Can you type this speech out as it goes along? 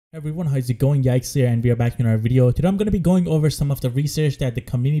Everyone, how's it going? YikeZ here, and we are back in our video. Today I'm going to be going over some of the research that the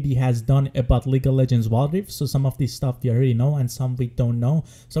community has done about League of Legends Wild Rift. So some of this stuff we already know and some we don't know.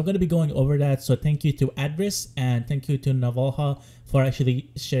 So I'm going to be going over that. So thank you to Idris and thank you to Lvls for actually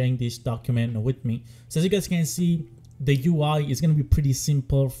sharing this document with me. So as you guys can see, the UI is going to be pretty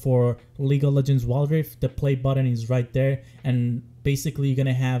simple for League of Legends Wild Rift. The play button is right there, and basically you're going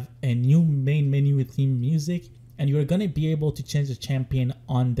to have a new main menu with theme music. And you're going to be able to change the champion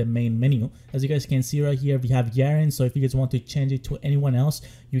on the main menu. As you guys can see right here, we have Garen. So if you guys want to change it to anyone else,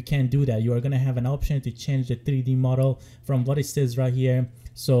 you can do that. You are going to have an option to change the 3D model from what it says right here.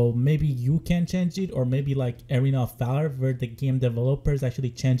 So maybe you can change it, or maybe like Arena of Valor, where the game developers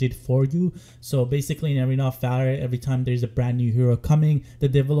actually change it for you. So basically in Arena of Valor, every time there's a brand new hero coming, the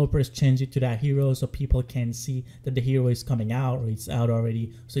developers change it to that hero so people can see that the hero is coming out or it's out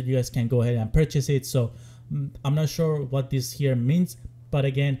already. So you guys can go ahead and purchase it. So I'm not sure what this here means, but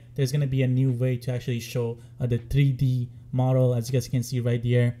again, there's going to be a new way to actually show the 3D model. As you guys can see right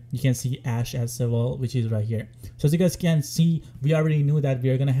there, you can see Ashe as well, which is right here. So as you guys can see, we already knew that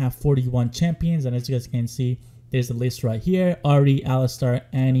we are going to have 41 champions, and as you guys can see, there's a list right here: Ahri, Alistar,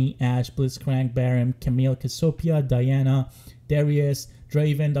 Annie, Ashe, Blitzcrank, Baron, Camille, Cassiopeia, Diana, Darius,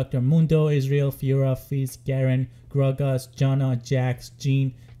 Draven, Dr. Mundo, Ezreal, Fiora, Fizz, Garen, Gragas, Janna, Jax,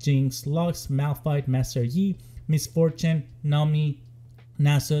 Jean, Jinx, Lux, Malphite, Master Yi, Miss Fortune, Nami,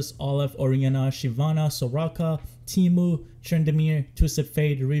 Nasus, Olaf, Orianna, Shyvana, Soraka, Timu, Tryndamere, Twisted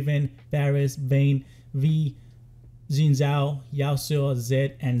Fate, Riven, Varus, Vayne, V, Xin Zhao, Yasuo,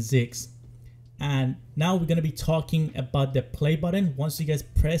 Zed, and Ziggs. And now we're going to be talking about the play button. Once you guys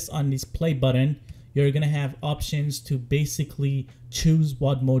press on this play button, you're going to have options to basically choose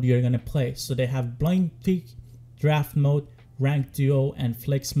what mode you're going to play. So they have blind pick, draft mode, rank duo, and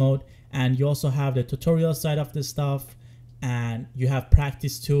flex mode. And you also have the tutorial side of the stuff, and you have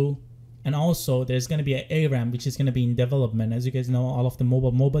practice too. And also there's going to be an ARAM, which is going to be in development. As you guys know, all of the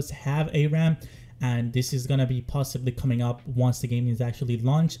mobile MOBAs have ARAM, and this is going to be possibly coming up once the game is actually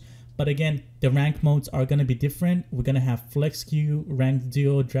launched. But again, the rank modes are going to be different. We're going to have flex queue, rank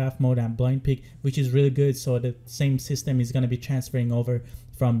duo, draft mode, and blind pick, which is really good. So the same system is going to be transferring over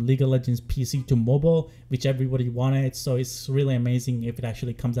from League of Legends PC to mobile, which everybody wanted. So it's really amazing if it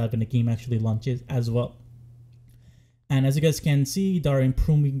actually comes out when the game actually launches as well. And as you guys can see, they're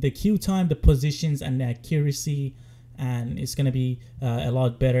improving the queue time, the positions, and the accuracy. And it's going to be a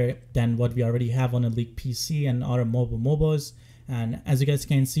lot better than what we already have on a League PC and other mobile MOBAs. And as you guys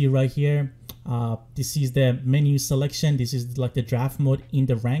can see right here, this is the menu selection. This is like the draft mode in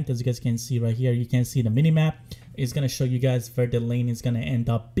the ranked. As you guys can see right here, you can see the minimap. It's going to show you guys where the lane is going to end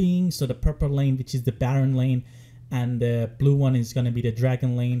up being. So the purple lane, which is the Baron lane, and the blue one is going to be the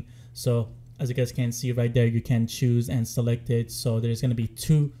Dragon lane. So as you guys can see right there, you can choose and select it. So there's going to be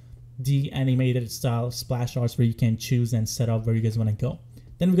 2D animated style splash arts where you can choose and set up where you guys want to go.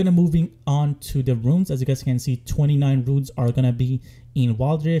 Then we're going to moving on to the runes. As you guys can see, 29 runes are going to be in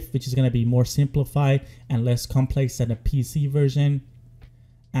Wild Rift, which is going to be more simplified and less complex than the PC version.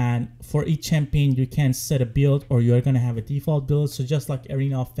 And for each champion, you can set a build, or you're going to have a default build. So just like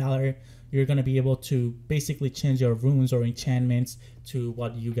Arena of Valor, you're going to be able to basically change your runes or enchantments to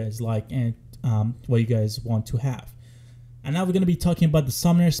what you guys like and what you guys want to have. And now we're going to be talking about the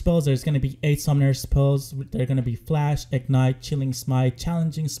summoner spells. There's going to be 8 summoner spells. They're going to be Flash, Ignite, Chilling Smite,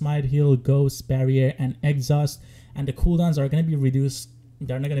 Challenging Smite, Heal, Ghost, Barrier, and Exhaust. And the cooldowns are going to be reduced.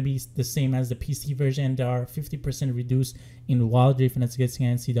 They're not going to be the same as the PC version. They are 50% reduced in Wild Rift. And as you guys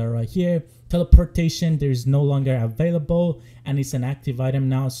can see, they're right here. Teleportation, there is no longer available, and it's an active item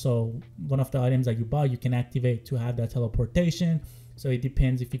now. So one of the items that you buy, you can activate to have that teleportation. So it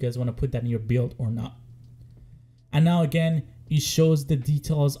depends if you guys want to put that in your build or not. And now again, it shows the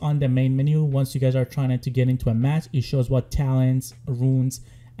details on the main menu. Once you guys are trying to get into a match, it shows what talents, runes,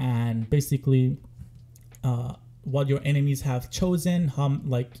 and basically what your enemies have chosen,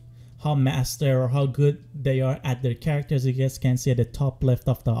 how master or how good they are at their characters. You guys can see at the top left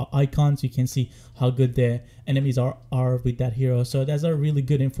of the icons, you can see how good the enemies are with that hero. So that's a really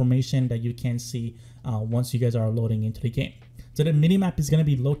good information that you can see once you guys are loading into the game. So the minimap is going to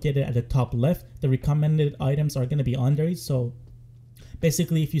be located at the top left. The recommended items are going to be under it. So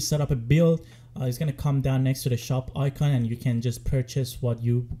basically, if you set up a build, it's going to come down next to the shop icon, and you can just purchase what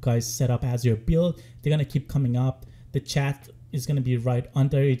you guys set up as your build. They're going to keep coming up. The chat is going to be right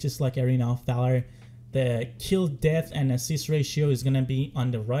under it, just like Arena of Valor. The kill, death, and assist ratio is going to be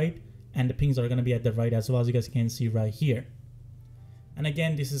on the right, and the pings are going to be at the right as well, as you guys can see right here. And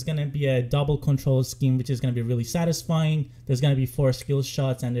again, this is going to be a double control scheme, which is going to be really satisfying. There's going to be 4 skill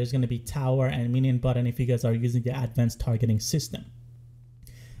shots, and there's going to be tower and minion button if you guys are using the advanced targeting system.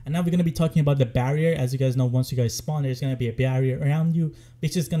 And now we're going to be talking about the barrier. As you guys know, once you guys spawn, there's going to be a barrier around you,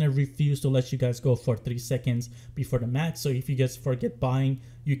 which is going to refuse to let you guys go for 3 seconds before the match. So if you guys forget buying,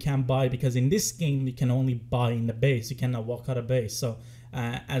 you can't buy, because in this game, you can only buy in the base. You cannot walk out of base. So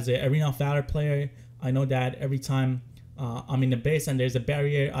as an Arena of Valor player, I know that every time I'm in the base and there's a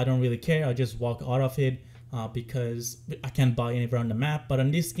barrier, I don't really care. I just walk out of it. Because I can't buy anywhere on the map. But on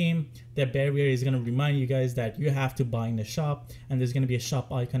this game, the barrier is going to remind you guys that you have to buy in the shop, and there's going to be a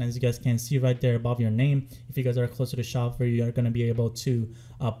shop icon, as you guys can see right there above your name, if you guys are close to the shop, where you are going to be able to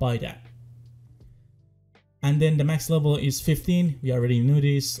buy that. And then the max level is 15. We already knew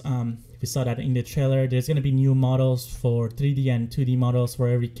this. We saw that in the trailer. There's going to be new models for 3D and 2D models for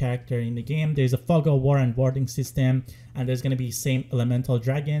every character in the game. There's a fog of war and warding system, and there's going to be same elemental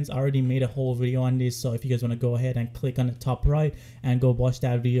dragons. I already made a whole video on this, so if you guys want to go ahead and click on the top right and go watch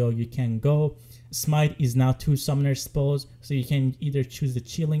that video, you can go. Smite is now 2 summoner spells, so you can either choose the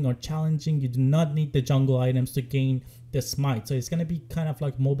chilling or challenging. You do not need the jungle items to gain the smite, so it's going to be kind of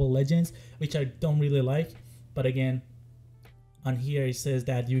like Mobile Legends, which I don't really like. But again, on here it says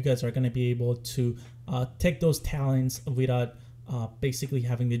that you guys are going to be able to take those talents without basically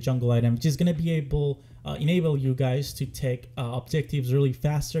having the jungle item, which is going to be able enable you guys to take objectives really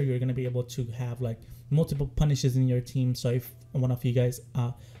faster. You're going to be able to have like multiple punishes in your team. So if one of you guys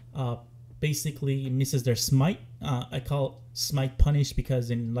basically misses their smite, I call smite punish, because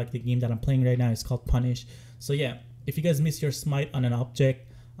in like the game that I'm playing right now, it's called punish. So yeah, if you guys miss your smite on an object,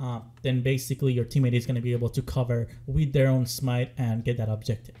 then basically your teammate is going to be able to cover with their own smite and get that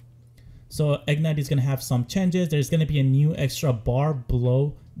objective. So Ignite is going to have some changes. There's going to be a new extra bar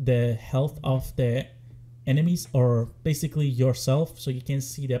below the health of the enemies, or basically yourself, so you can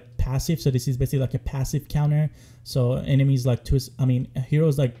see the passive. So this is basically like a passive counter. So enemies like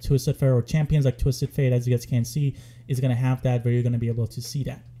heroes like Twisted Fate, or champions like Twisted Fate, as you guys can see, is going to have that, where you're going to be able to see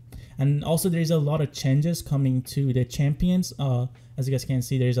that. And also there's a lot of changes coming to the champions. As you guys can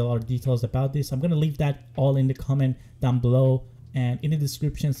see, there's a lot of details about this. I'm going to leave that all in the comment down below and in the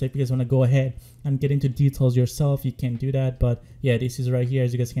description. So if you guys want to go ahead and get into details yourself, you can do that. But yeah, this is right here.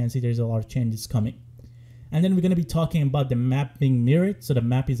 As you guys can see, there's a lot of changes coming. And then we're going to be talking about the map being mirrored. So the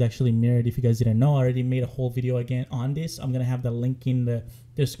map is actually mirrored. If you guys didn't know, I already made a whole video again on this. I'm going to have the link in the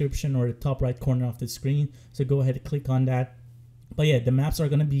description or the top right corner of the screen. So go ahead and click on that. But yeah, the maps are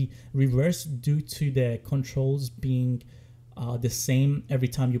going to be reversed due to the controls being the same every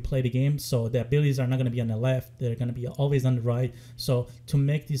time you play the game. So the abilities are not going to be on the left, they're going to be always on the right. So to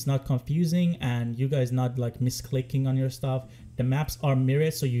make this not confusing and you guys not like misclicking on your stuff, the maps are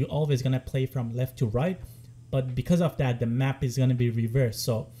mirrored, so you're always going to play from left to right. But because of that, the map is going to be reversed.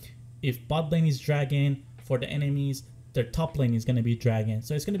 So if bot lane is dragon, for the enemies, their top lane is going to be dragon.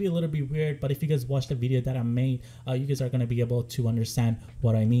 So it's going to be a little bit weird, but if you guys watch the video that I made, you guys are going to be able to understand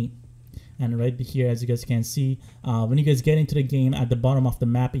what I mean. And right here, as you guys can see, when you guys get into the game, at the bottom of the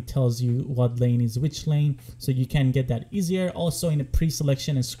map, it tells you what lane is which lane, so you can get that easier. Also in the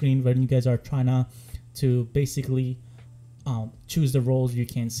pre-selection screen, when you guys are trying to basically choose the roles, you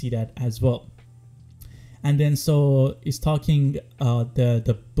can see that as well. And then so it's talking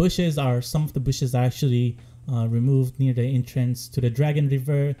the bushes are, some of the bushes are actually removed near the entrance to the Dragon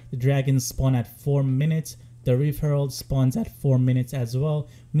River. The dragons spawn at 4 minutes. The Reef Herald spawns at 4 minutes as well.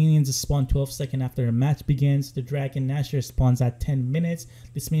 Minions spawn 12 seconds after the match begins. The Dragon Nasher spawns at 10 minutes.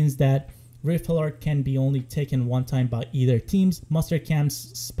 This means that Reef Herald can be only taken one time by either teams. Muster Camps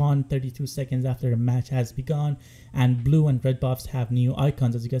spawn 32 seconds after the match has begun. And blue and red buffs have new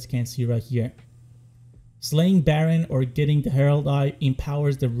icons, as you guys can see right here. Slaying Baron or getting the Herald Eye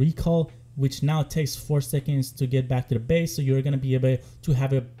empowers the recall, which now takes 4 seconds to get back to the base. So you're going to be able to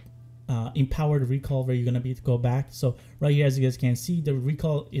have a empowered recall where you're going to be to go back. So right here, as you guys can see, the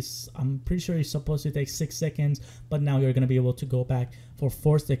recall is, I'm pretty sure it's supposed to take 6 seconds, but now you're going to be able to go back for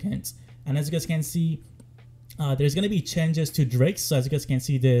 4 seconds. And as you guys can see, there's going to be changes to Drakes. So as you guys can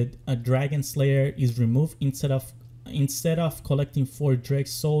see, the Dragon Slayer is removed. Instead of collecting 4 Drake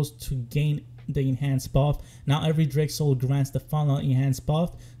souls to gain the enhanced buff, now every Drake soul grants the final enhanced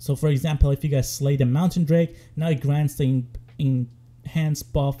buff. So for example, if you guys slay the Mountain Drake, now it grants the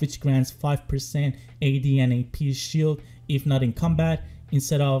enhanced buff, which grants 5% AD and AP shield if not in combat,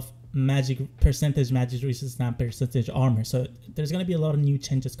 instead of percentage magic resistance and percentage armor. So there's going to be a lot of new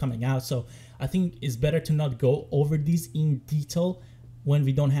changes coming out. So I think it's better to not go over these in detail when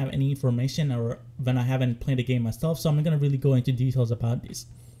we don't have any information or when I haven't played the game myself. So I'm not going to really go into details about this.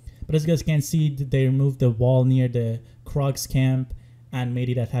 But as you guys can see, they removed the wall near the Krog's camp, and made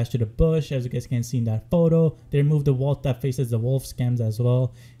it attached to the bush, as you guys can see in that photo. They removed the wall that faces the wolf scams as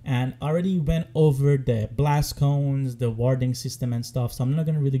well, and already went over the blast cones, the warding system and stuff, so I'm not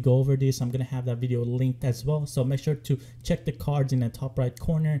going to really go over this. I'm going to have that video linked as well, so make sure to check the cards in the top right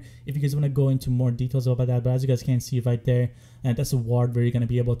corner if you guys want to go into more details about that. But as you guys can see right there, and that's a ward where you're going to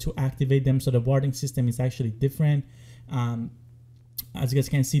be able to activate them. So the warding system is actually different. As you guys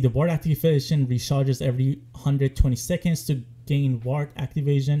can see, the ward activation recharges every 120 seconds to gain ward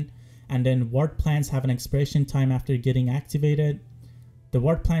activation, and then ward plants have an expiration time after getting activated. The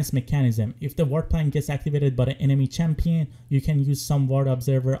ward plants mechanism: if the ward plant gets activated by an enemy champion, you can use some ward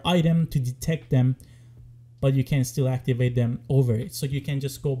observer item to detect them, but you can still activate them over it. So you can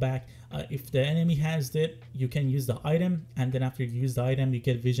just go back, if the enemy has it, you can use the item, and then after you use the item, you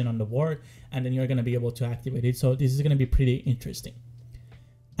get vision on the ward, and then you're going to be able to activate it. So this is going to be pretty interesting.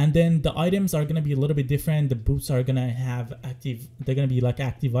 And then the items are going to be a little bit different. The boots are going to have active, they're going to be like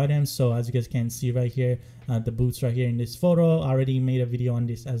active items. So as you guys can see right here, the boots right here in this photo, I already made a video on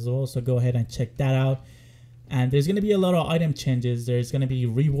this as well, so go ahead and check that out. And there's going to be a lot of item changes. There's going to be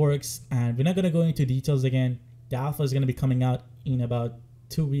reworks, and we're not going to go into details again. The alpha is going to be coming out in about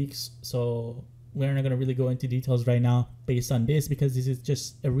 2 weeks, so we're not going to really go into details right now based on this, because this is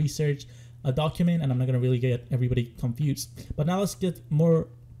just a research, a document, and I'm not going to really get everybody confused. But now let's get more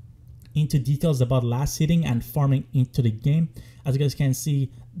into details about last hitting and farming into the game. As you guys can see,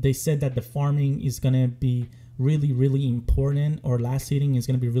 they said that the farming is going to be really important, or last hitting is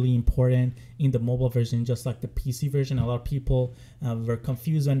going to be really important in the mobile version, just like the PC version. A lot of people were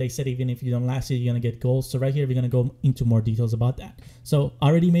confused when they said even if you don't last hit, you're going to get gold. So right here we're going to go into more details about that. So I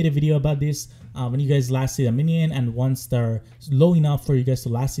already made a video about this. When you guys last hit a minion, and once they're low enough for you guys to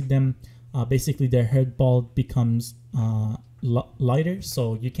last hit them, basically their health bar becomes lighter,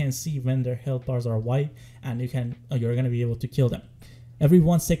 so you can see when their health bars are white, and you're going to be able to kill them. Every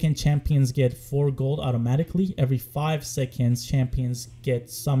 1 second, champions get 4 gold automatically. Every 5 seconds, champions get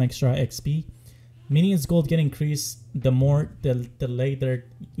some extra XP. Minions gold get increased the more the later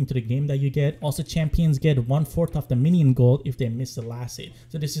into the game that you get. Also, champions get 1/4 of the minion gold if they miss the last hit.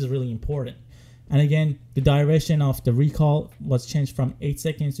 So this is really important. And again, the duration of the recall was changed from 8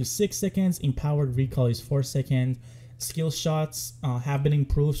 seconds to 6 seconds. Empowered recall is 4 seconds. Skill shots have been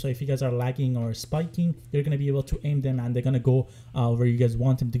improved, so if you guys are lagging or spiking, you're going to be able to aim them, and they're going to go where you guys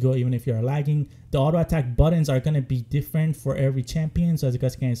want them to go, even if you're lagging. The auto attack buttons are going to be different for every champion. So as you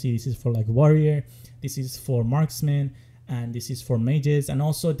guys can see, this is for like warrior, this is for marksman, and this is for mages. And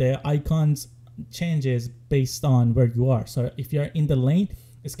also the icons changes based on where you are. So if you're in the lane,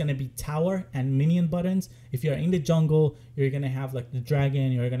 it's going to be tower and minion buttons. If you're in the jungle, you're going to have like the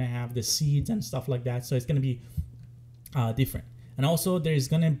dragon, you're going to have the seeds and stuff like that. So it's going to be different. And also there's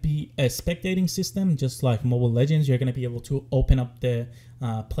going to be a spectating system, just like Mobile Legends. You're going to be able to open up the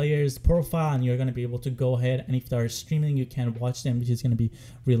player's profile, and you're going to be able to go ahead, and if they're streaming, you can watch them, which is going to be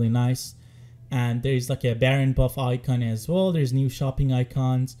really nice. And there's like a Baron buff icon as well. There's new shopping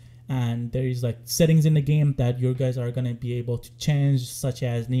icons, and there is like settings in the game that you guys are going to be able to change, such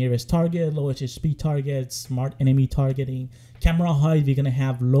as nearest target, lowest HP target, smart enemy targeting, camera height. We're going to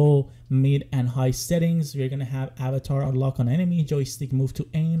have low, mid, and high settings. We're going to have avatar unlock on enemy, joystick move to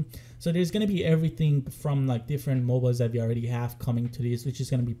aim. So there's going to be everything from like different mobiles that we already have coming to this, which is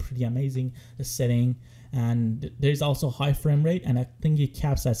going to be pretty amazing, the setting. And there's also high frame rate, and I think it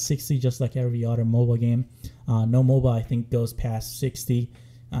caps at 60, just like every other mobile game. No mobile I think goes past 60.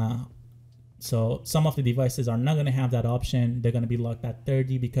 So some of the devices are not going to have that option. They're going to be locked at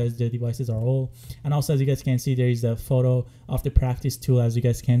 30 because the devices are old. And also, as you guys can see, there is a photo of the practice tool, as you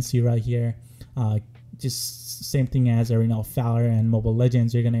guys can see right here. Just same thing as Arena of Valor and Mobile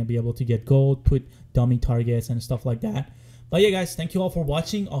Legends. You're going to be able to get gold, put dummy targets and stuff like that. But yeah, guys, thank you all for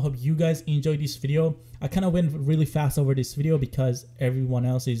watching. I hope you guys enjoyed this video. I kind of went really fast over this video because everyone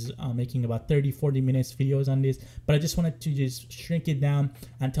else is making about 30-40 minutes videos on this. But I just wanted to just shrink it down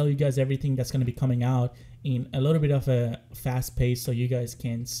and tell you guys everything that's going to be coming out in a little bit of a fast pace, so you guys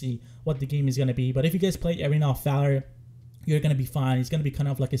can see what the game is going to be. But if you guys played Arena of Valor, you're going to be fine. It's going to be kind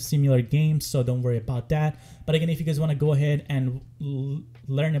of like a similar game, so don't worry about that. But again, if you guys want to go ahead and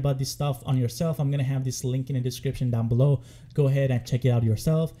learn about this stuff on yourself, I'm going to have this link in the description down below. Go ahead and check it out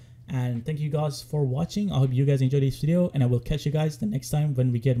yourself. And thank you guys for watching. I hope you guys enjoyed this video, and I will catch you guys the next time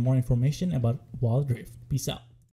when we get more information about Wild Rift. Peace out.